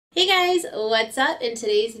Hey guys, what's up? In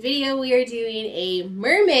today's video we are doing a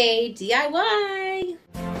Mer-May DIY.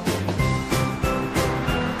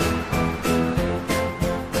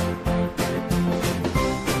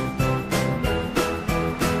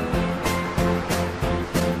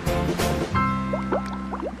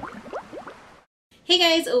 Hey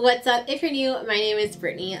guys, what's up? If you're new, my name is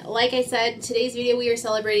Brittany. Like I said, today's video we are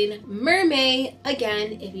celebrating Mer-May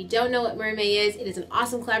again. If you don't know what Mer-May is, it is an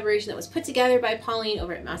awesome collaboration that was put together by Pauline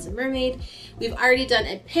over at Massive Mermaid. We've already done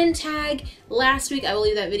a pin tag last week. I will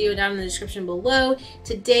leave that video down in the description below.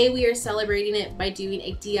 Today we are celebrating it by doing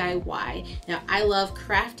a DIY. Now I love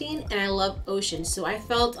crafting and I love ocean, so I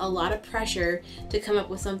felt a lot of pressure to come up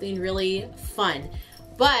with something really fun.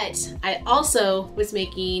 But I also was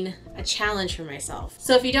making a challenge for myself.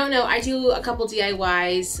 So if you don't know, I do a couple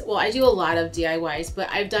DIYs. Well, I do a lot of DIYs, but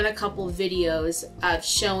I've done a couple videos of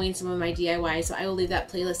showing some of my DIYs. So I will leave that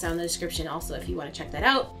playlist down in the description also if you want to check that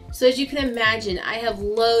out. So as you can imagine, I have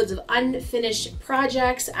loads of unfinished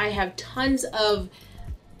projects. I have tons of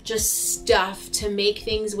just stuff to make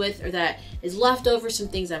things with, or that is left over, some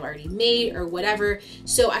things I've already made or whatever.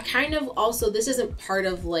 So I kind of also, this isn't part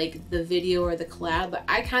of like the video or the collab, but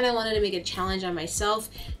I kind of wanted to make a challenge on myself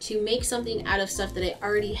to make something out of stuff that I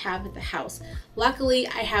already have at the house. Luckily,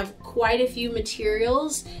 I have quite a few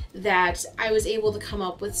materials that I was able to come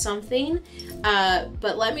up with something,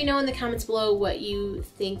 but let me know in the comments below what you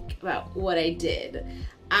think about what I did.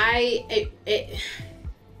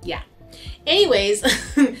 Yeah. Anyways,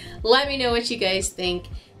 let me know what you guys think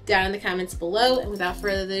down in the comments below. And without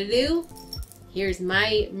further ado, here's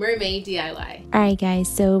my Mer-May DIY. Alright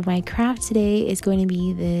guys, so my craft today is going to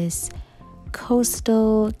be this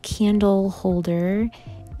coastal candle holder.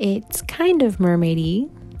 It's kind of mermaidy,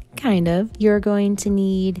 kind of. You're going to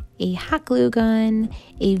need a hot glue gun,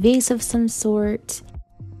 a vase of some sort,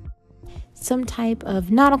 some type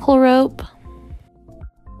of nautical rope,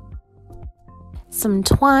 some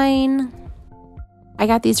twine. I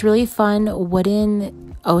got these really fun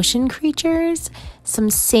wooden ocean creatures, some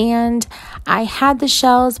sand. I had the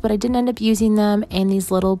shells, but I didn't end up using them, and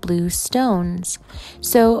these little blue stones.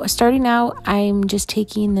 So starting out, I'm just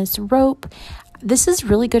taking this rope. This is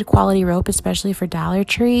really good quality rope, especially for Dollar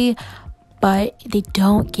Tree, but they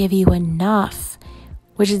don't give you enough,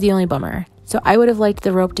 which is the only bummer. So I would have liked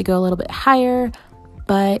the rope to go a little bit higher,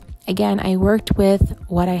 but again, I worked with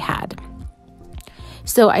what I had.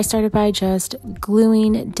 So I started by just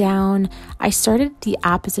gluing down. I started the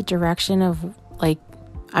opposite direction of, like,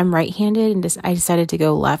 I'm right-handed, and I decided to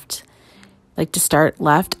go left, like to start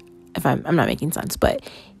left. If I'm not making sense, but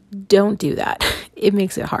don't do that. It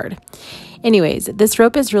makes it hard. Anyways, this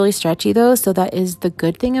rope is really stretchy though, so that is the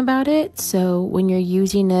good thing about it. So when you're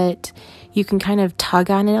using it, you can kind of tug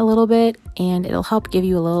on it a little bit, and it'll help give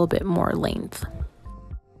you a little bit more length.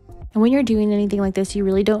 And when you're doing anything like this, you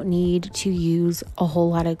really don't need to use a whole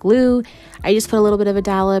lot of glue. I just put a little bit of a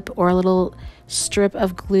dollop or a little strip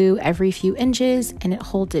of glue every few inches, and it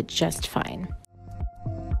holds it just fine.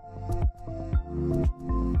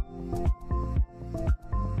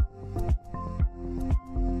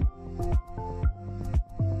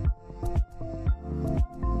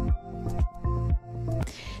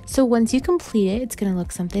 So once you complete it, it's going to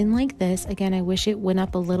look something like this. Again, I wish it went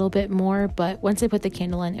up a little bit more, but once I put the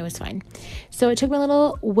candle in, it was fine. So I took my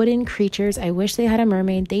little wooden creatures. I wish they had a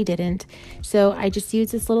mermaid. They didn't. So I just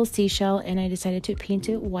used this little seashell, and I decided to paint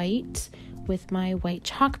it white with my white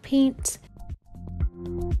chalk paint.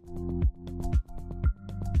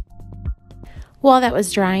 While that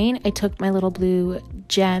was drying, I took my little blue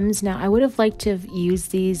gems. Now, I would have liked to have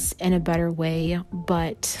used these in a better way,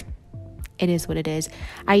 but it is what it is.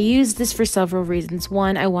 I used this for several reasons.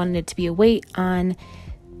 One, I wanted it to be a weight on,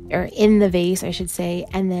 or in the vase, I should say.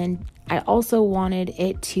 And then I also wanted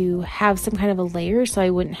it to have some kind of a layer, so I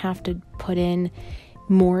wouldn't have to put in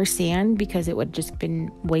more sand, because it would have just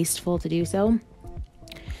been wasteful to do so.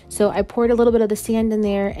 So I poured a little bit of the sand in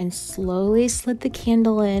there and slowly slid the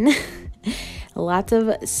candle in. Lots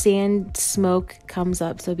of sand smoke comes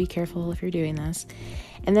up, so be careful if you're doing this.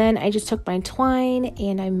 And then I just took my twine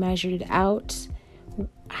and I measured it out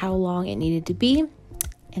how long it needed to be.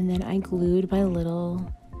 And then I glued my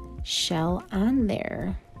little shell on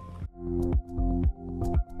there.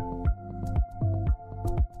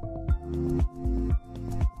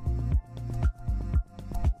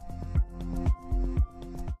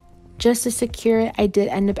 Just to secure it, I did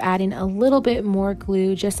end up adding a little bit more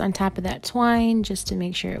glue just on top of that twine, just to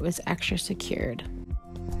make sure it was extra secured.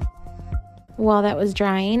 While that was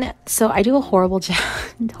drying, so I do a horrible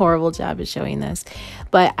job at showing this,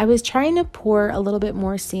 but I was trying to pour a little bit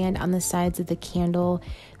more sand on the sides of the candle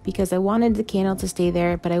because I wanted the candle to stay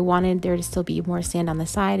there, but I wanted there to still be more sand on the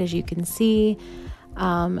side, as you can see.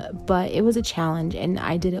 But it was a challenge, and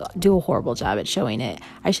I did do a horrible job at showing it.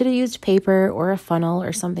 I should have used paper or a funnel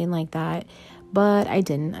or something like that, but I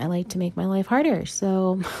didn't. I like to make my life harder,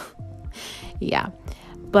 so yeah.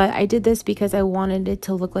 But I did this because I wanted it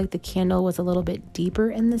to look like the candle was a little bit deeper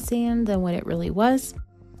in the sand than what it really was.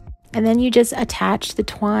 And then you just attach the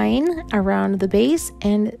twine around the base,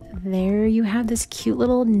 and there you have this cute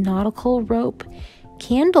little nautical rope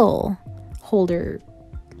candle holder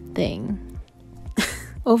thing.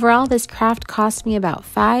 Overall, this craft cost me about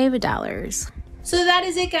 $5. So that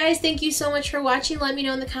is it, guys. Thank you so much for watching. Let me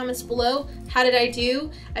know in the comments below, how did I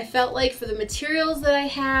do? I felt like for the materials that I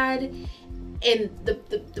had and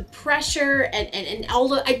the pressure and all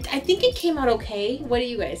the, I think it came out okay. What do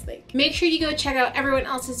you guys think? Make sure you go check out everyone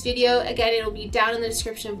else's video. Again, it'll be down in the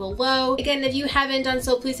description below. Again, if you haven't done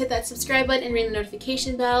so, please hit that subscribe button and ring the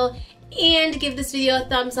notification bell. And give this video a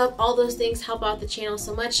thumbs up. All those things help out the channel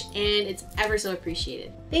so much, and it's ever so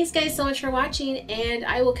appreciated. Thanks guys so much for watching, and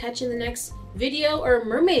I will catch you in the next video or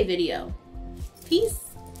mermaid video. Peace.